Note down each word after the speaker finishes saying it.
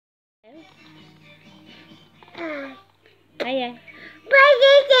Hiya.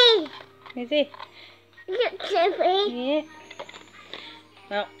 What Is it? Yeah.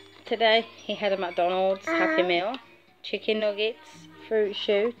 Well, today he had a McDonald's Happy Meal, chicken nuggets, fruit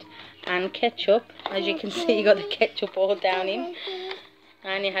shoot, and ketchup. As you can see, you got the ketchup all down him.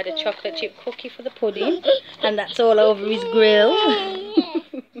 And he had a chocolate chip cookie for the pudding, and that's all over his grill.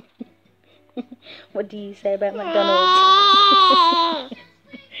 What do you say about McDonald's?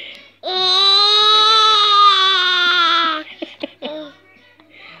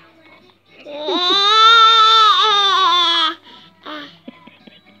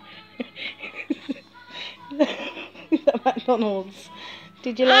 Is that McDonald's?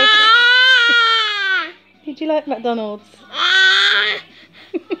 Did you like it? Did you like McDonald's?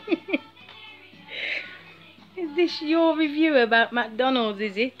 Is this your review about McDonald's,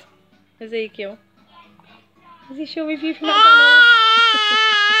 is it? Ezekiel? Is this your review for McDonald's?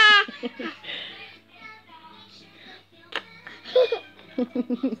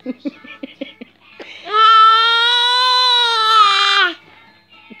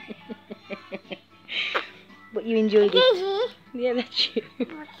 But you enjoyed it? Yeah, that's you.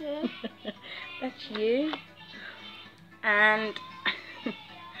 That's you. And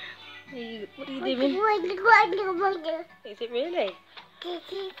what are you doing? Is it really?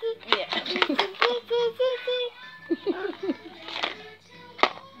 Yeah.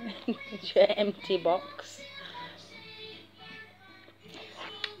 It's your empty box.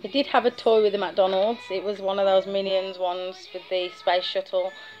 They did have a toy with the McDonald's. It was one of those Minions ones with the space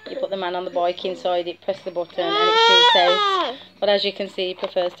shuttle. You put the man on the bike inside it, press the button and it shoots out. But as you can see, he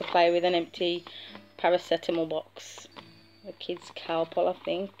prefers to play with an empty paracetamol box. The kids' Calpol, I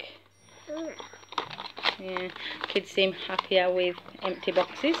think. Yeah, kids seem happier with empty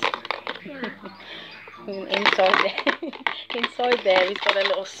boxes. Inside there he's got a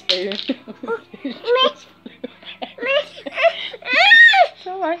little spoon. It's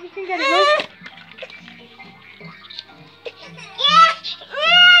alright, you can get it, look.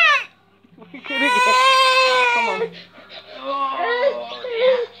 Come on.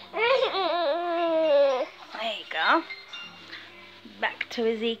 There you go. Back to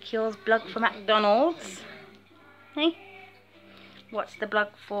Ezekiel's blog for McDonald's. Hey? What's the blog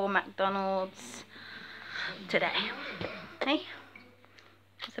for McDonald's today? Hey?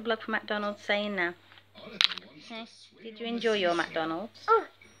 What's the blog for McDonald's saying now? Hey? Did you enjoy your McDonald's? Ooh.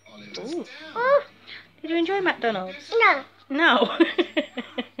 Did you enjoy McDonald's? No. No.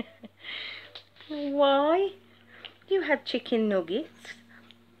 Why? You had chicken nuggets.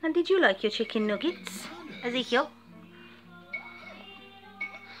 And did you like your chicken nuggets, Ezekiel?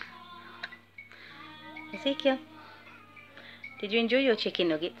 Ezekiel, did you enjoy your chicken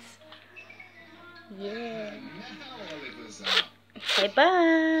nuggets? Yeah. Say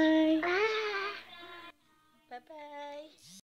bye. Bye bye.